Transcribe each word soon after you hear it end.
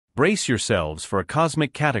Brace yourselves for a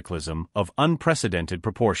cosmic cataclysm of unprecedented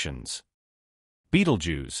proportions.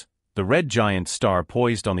 Betelgeuse, the red giant star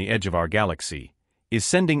poised on the edge of our galaxy, is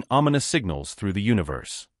sending ominous signals through the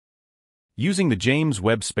universe. Using the James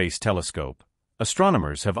Webb Space Telescope,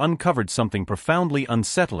 astronomers have uncovered something profoundly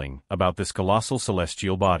unsettling about this colossal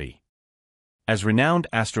celestial body. As renowned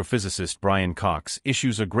astrophysicist Brian Cox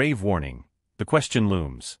issues a grave warning, the question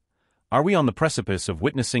looms: are we on the precipice of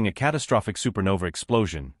witnessing a catastrophic supernova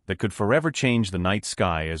explosion that could forever change the night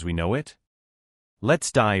sky as we know it?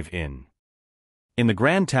 Let's dive in. In the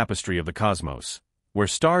grand tapestry of the cosmos, where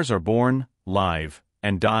stars are born, live,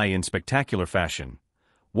 and die in spectacular fashion,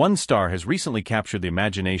 one star has recently captured the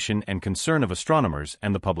imagination and concern of astronomers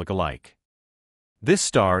and the public alike. This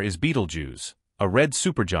star is Betelgeuse, a red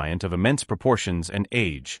supergiant of immense proportions and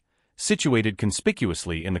age, situated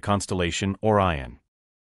conspicuously in the constellation Orion.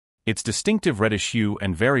 Its distinctive reddish hue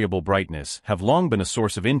and variable brightness have long been a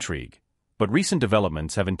source of intrigue, but recent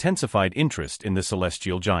developments have intensified interest in this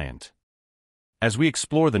celestial giant. As we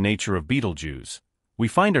explore the nature of Betelgeuse, we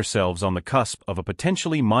find ourselves on the cusp of a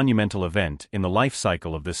potentially monumental event in the life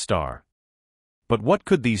cycle of this star. But what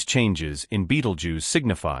could these changes in Betelgeuse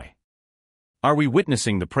signify? Are we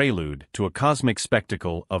witnessing the prelude to a cosmic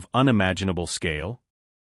spectacle of unimaginable scale?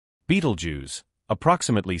 Betelgeuse,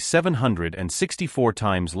 approximately 764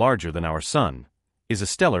 times larger than our Sun, is a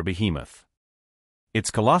stellar behemoth.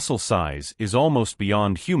 Its colossal size is almost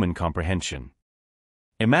beyond human comprehension.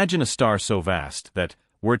 Imagine a star so vast that,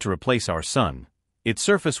 were it to replace our Sun, its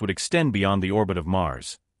surface would extend beyond the orbit of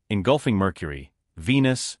Mars, engulfing Mercury,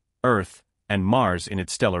 Venus, Earth, and Mars in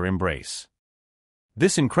its stellar embrace.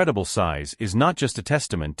 This incredible size is not just a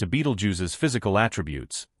testament to Betelgeuse's physical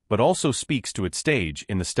attributes, but also speaks to its stage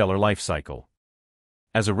in the stellar life cycle.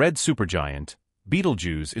 As a red supergiant,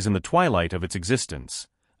 Betelgeuse is in the twilight of its existence,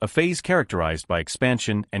 a phase characterized by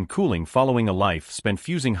expansion and cooling following a life spent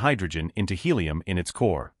fusing hydrogen into helium in its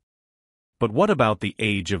core. But what about the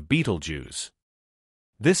age of Betelgeuse?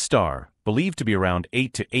 This star, believed to be around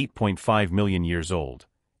 8 to 8.5 million years old,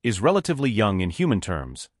 is relatively young in human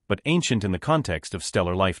terms, but ancient in the context of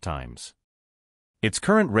stellar lifetimes. Its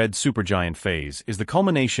current red supergiant phase is the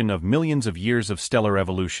culmination of millions of years of stellar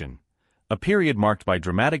evolution, a period marked by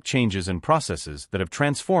dramatic changes and processes that have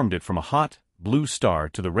transformed it from a hot, blue star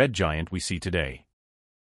to the red giant we see today.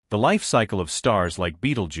 The life cycle of stars like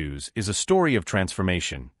Betelgeuse is a story of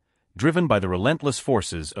transformation, driven by the relentless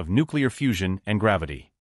forces of nuclear fusion and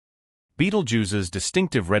gravity. Betelgeuse's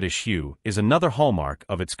distinctive reddish hue is another hallmark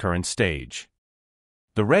of its current stage.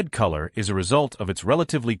 The red color is a result of its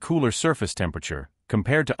relatively cooler surface temperature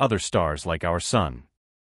compared to other stars like our Sun.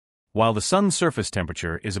 While the Sun's surface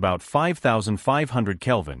temperature is about 5,500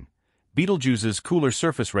 Kelvin, Betelgeuse's cooler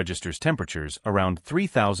surface registers temperatures around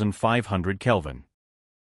 3,500 Kelvin.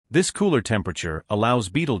 This cooler temperature allows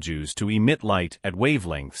Betelgeuse to emit light at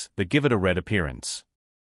wavelengths that give it a red appearance.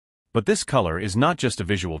 But this color is not just a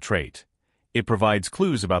visual trait. It provides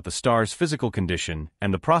clues about the star's physical condition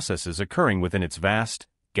and the processes occurring within its vast,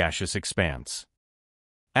 gaseous expanse.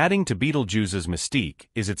 Adding to Betelgeuse's mystique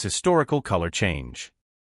is its historical color change.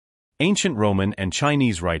 Ancient Roman and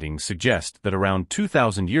Chinese writings suggest that around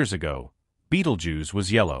 2,000 years ago, Betelgeuse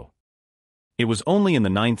was yellow. It was only in the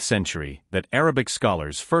 9th century that Arabic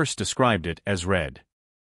scholars first described it as red.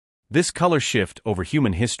 This color shift over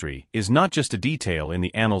human history is not just a detail in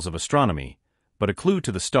the annals of astronomy, but a clue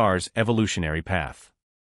to the star's evolutionary path.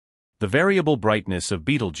 The variable brightness of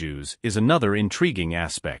Betelgeuse is another intriguing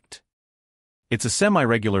aspect. It's a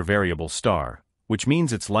semi-regular variable star, which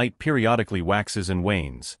means its light periodically waxes and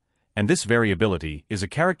wanes, and this variability is a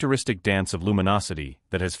characteristic dance of luminosity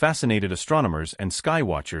that has fascinated astronomers and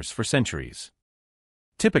skywatchers for centuries.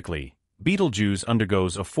 Typically, Betelgeuse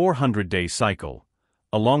undergoes a 400-day cycle,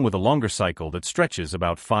 along with a longer cycle that stretches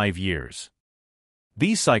about 5 years.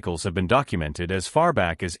 These cycles have been documented as far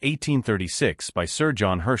back as 1836 by Sir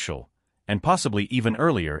John Herschel, and possibly even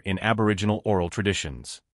earlier in Aboriginal oral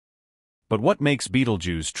traditions. But what makes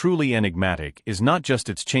Betelgeuse truly enigmatic is not just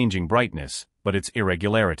its changing brightness, but its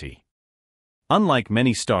irregularity. Unlike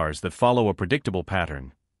many stars that follow a predictable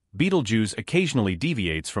pattern, Betelgeuse occasionally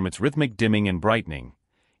deviates from its rhythmic dimming and brightening,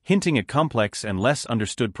 hinting at complex and less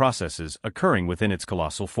understood processes occurring within its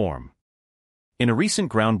colossal form. In a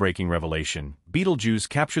recent groundbreaking revelation, Betelgeuse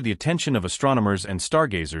captured the attention of astronomers and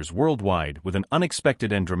stargazers worldwide with an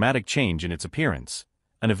unexpected and dramatic change in its appearance,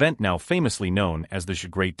 an event now famously known as the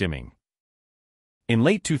Great Dimming. In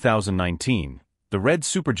late 2019, the red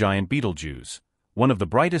supergiant Betelgeuse, one of the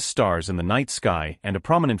brightest stars in the night sky and a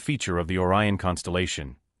prominent feature of the Orion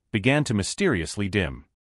constellation, began to mysteriously dim.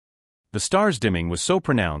 The star's dimming was so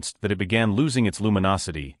pronounced that it began losing its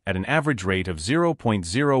luminosity at an average rate of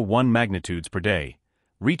 0.01 magnitudes per day,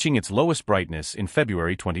 reaching its lowest brightness in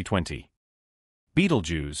February 2020.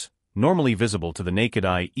 Betelgeuse, normally visible to the naked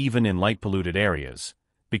eye even in light-polluted areas,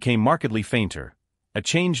 became markedly fainter, a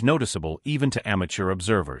change noticeable even to amateur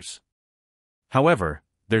observers. However,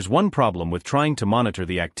 there's one problem with trying to monitor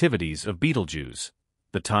the activities of Betelgeuse: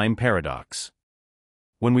 the time paradox.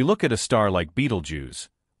 When we look at a star like Betelgeuse,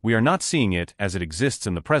 we are not seeing it as it exists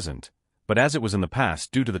in the present, but as it was in the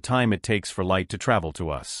past due to the time it takes for light to travel to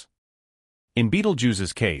us. In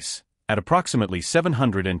Betelgeuse's case, at approximately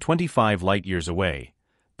 725 light-years away,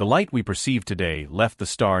 the light we perceive today left the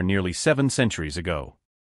star nearly 7 centuries ago.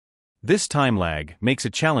 This time lag makes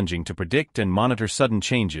it challenging to predict and monitor sudden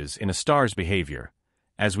changes in a star's behavior,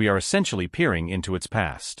 as we are essentially peering into its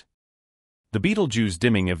past. The Betelgeuse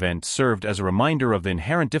dimming event served as a reminder of the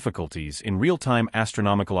inherent difficulties in real-time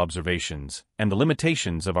astronomical observations and the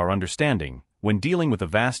limitations of our understanding when dealing with the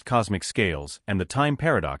vast cosmic scales and the time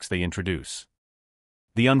paradox they introduce.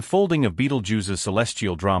 The unfolding of Betelgeuse's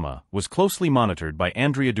celestial drama was closely monitored by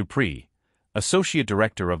Andrea Dupree, Associate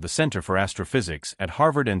Director of the Center for Astrophysics at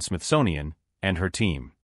Harvard and Smithsonian, and her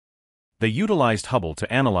team. They utilized Hubble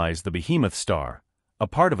to analyze the behemoth star, a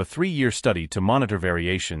part of a 3-year study to monitor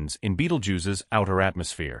variations in Betelgeuse's outer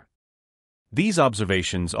atmosphere. These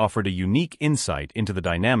observations offered a unique insight into the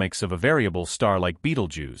dynamics of a variable star like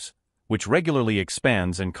Betelgeuse, which regularly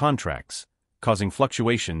expands and contracts, causing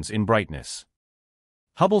fluctuations in brightness.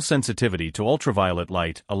 Hubble's sensitivity to ultraviolet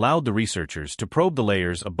light allowed the researchers to probe the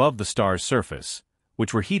layers above the star's surface,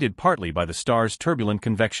 which were heated partly by the star's turbulent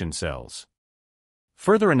convection cells.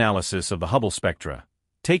 Further analysis of the Hubble spectra,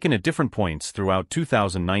 taken at different points throughout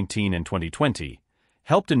 2019 and 2020,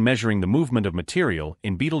 helped in measuring the movement of material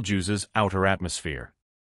in Betelgeuse's outer atmosphere.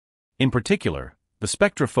 In particular, the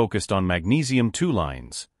spectra focused on magnesium-2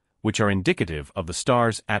 lines, which are indicative of the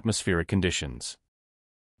star's atmospheric conditions.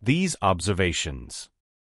 These observations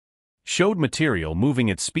showed material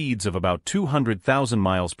moving at speeds of about 200,000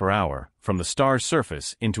 miles per hour from the star's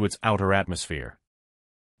surface into its outer atmosphere.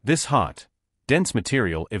 This hot, dense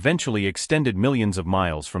material eventually extended millions of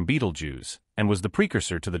miles from Betelgeuse and was the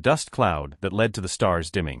precursor to the dust cloud that led to the star's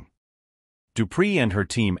dimming. Dupree and her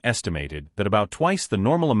team estimated that about twice the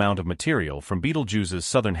normal amount of material from Betelgeuse's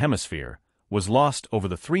southern hemisphere was lost over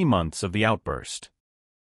the 3 months of the outburst.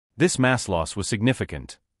 This mass loss was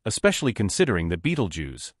significant, especially considering that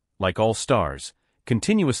Betelgeuse, like all stars,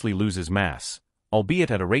 continuously loses mass,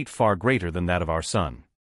 albeit at a rate far greater than that of our Sun.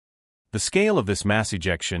 The scale of this mass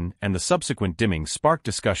ejection and the subsequent dimming sparked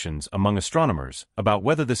discussions among astronomers about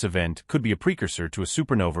whether this event could be a precursor to a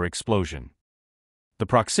supernova explosion. The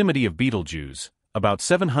proximity of Betelgeuse, about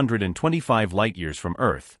 725 light-years from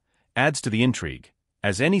Earth, adds to the intrigue,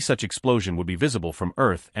 as any such explosion would be visible from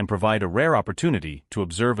Earth and provide a rare opportunity to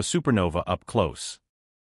observe a supernova up close.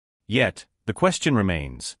 Yet, the question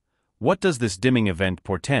remains: what does this dimming event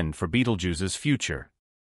portend for Betelgeuse's future?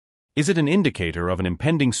 Is it an indicator of an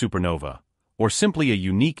impending supernova, or simply a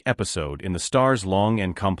unique episode in the star's long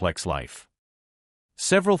and complex life?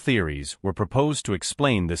 Several theories were proposed to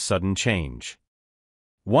explain this sudden change.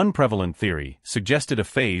 One prevalent theory suggested a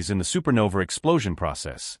phase in the supernova explosion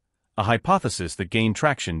process, a hypothesis that gained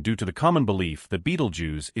traction due to the common belief that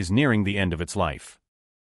Betelgeuse is nearing the end of its life.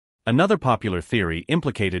 Another popular theory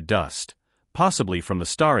implicated dust, possibly from the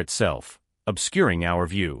star itself, obscuring our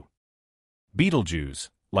view. Betelgeuse,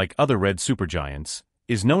 like other red supergiants,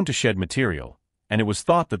 is known to shed material, and it was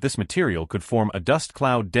thought that this material could form a dust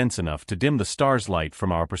cloud dense enough to dim the star's light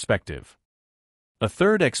from our perspective. A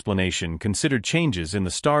third explanation considered changes in the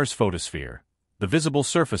star's photosphere, the visible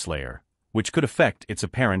surface layer, which could affect its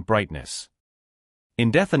apparent brightness.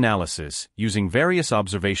 In-depth analysis, using various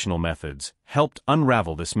observational methods, helped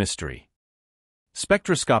unravel this mystery.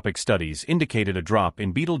 Spectroscopic studies indicated a drop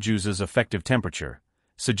in Betelgeuse's effective temperature,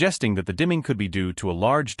 suggesting that the dimming could be due to a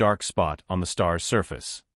large dark spot on the star's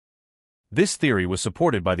surface. This theory was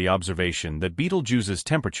supported by the observation that Betelgeuse's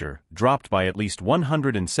temperature dropped by at least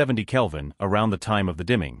 170 Kelvin around the time of the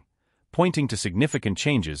dimming, pointing to significant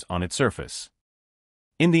changes on its surface.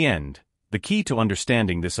 In the end, the key to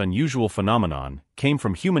understanding this unusual phenomenon came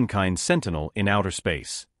from humankind's sentinel in outer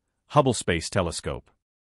space, Hubble Space Telescope.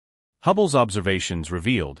 Hubble's observations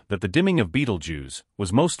revealed that the dimming of Betelgeuse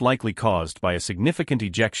was most likely caused by a significant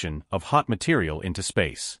ejection of hot material into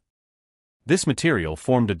space. This material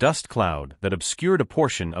formed a dust cloud that obscured a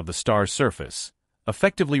portion of the star's surface,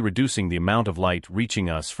 effectively reducing the amount of light reaching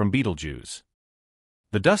us from Betelgeuse.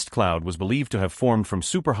 The dust cloud was believed to have formed from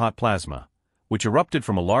superhot plasma, which erupted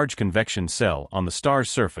from a large convection cell on the star's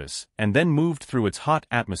surface and then moved through its hot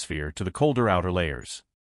atmosphere to the colder outer layers.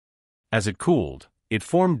 As it cooled, it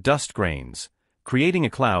formed dust grains, creating a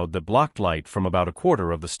cloud that blocked light from about a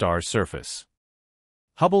quarter of the star's surface.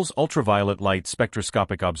 Hubble's ultraviolet light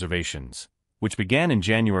spectroscopic observations, which began in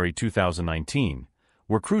January 2019,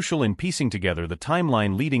 were crucial in piecing together the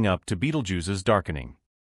timeline leading up to Betelgeuse's darkening.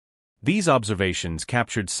 These observations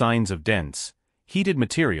captured signs of dense, heated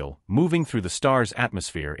material moving through the star's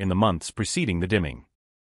atmosphere in the months preceding the dimming.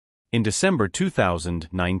 In December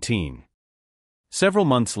 2019. Several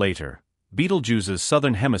months later, Betelgeuse's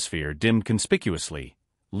southern hemisphere dimmed conspicuously,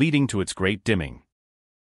 leading to its great dimming.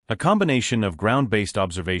 A combination of ground-based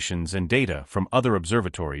observations and data from other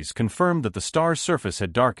observatories confirmed that the star's surface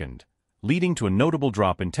had darkened, leading to a notable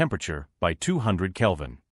drop in temperature by 200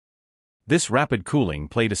 Kelvin. This rapid cooling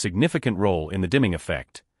played a significant role in the dimming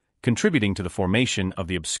effect, contributing to the formation of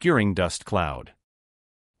the obscuring dust cloud.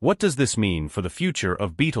 What does this mean for the future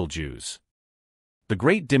of Betelgeuse? The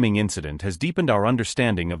Great Dimming Incident has deepened our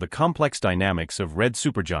understanding of the complex dynamics of red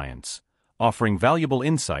supergiants, offering valuable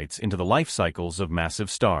insights into the life cycles of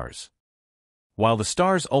massive stars. While the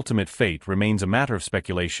star's ultimate fate remains a matter of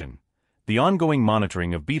speculation, the ongoing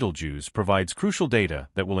monitoring of Betelgeuse provides crucial data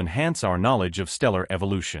that will enhance our knowledge of stellar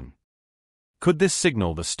evolution. Could this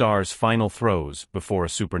signal the star's final throes before a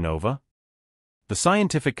supernova? The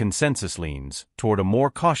scientific consensus leans toward a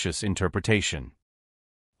more cautious interpretation.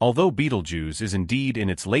 Although Betelgeuse is indeed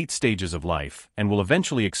in its late stages of life and will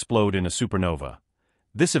eventually explode in a supernova,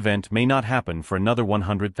 this event may not happen for another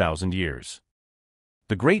 100,000 years.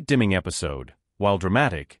 The Great Dimming episode, while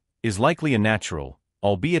dramatic, is likely a natural,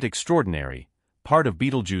 albeit extraordinary, part of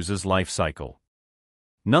Betelgeuse's life cycle.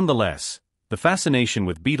 Nonetheless, the fascination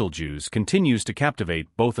with Betelgeuse continues to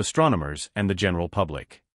captivate both astronomers and the general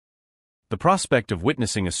public. The prospect of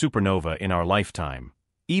witnessing a supernova in our lifetime,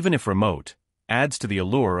 even if remote, adds to the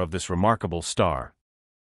allure of this remarkable star.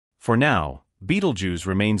 For now, Betelgeuse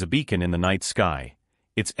remains a beacon in the night sky,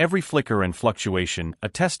 its every flicker and fluctuation a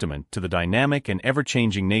testament to the dynamic and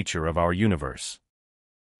ever-changing nature of our universe.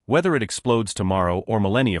 Whether it explodes tomorrow or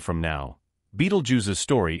millennia from now, Betelgeuse's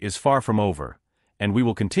story is far from over, and we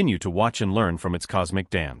will continue to watch and learn from its cosmic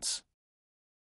dance.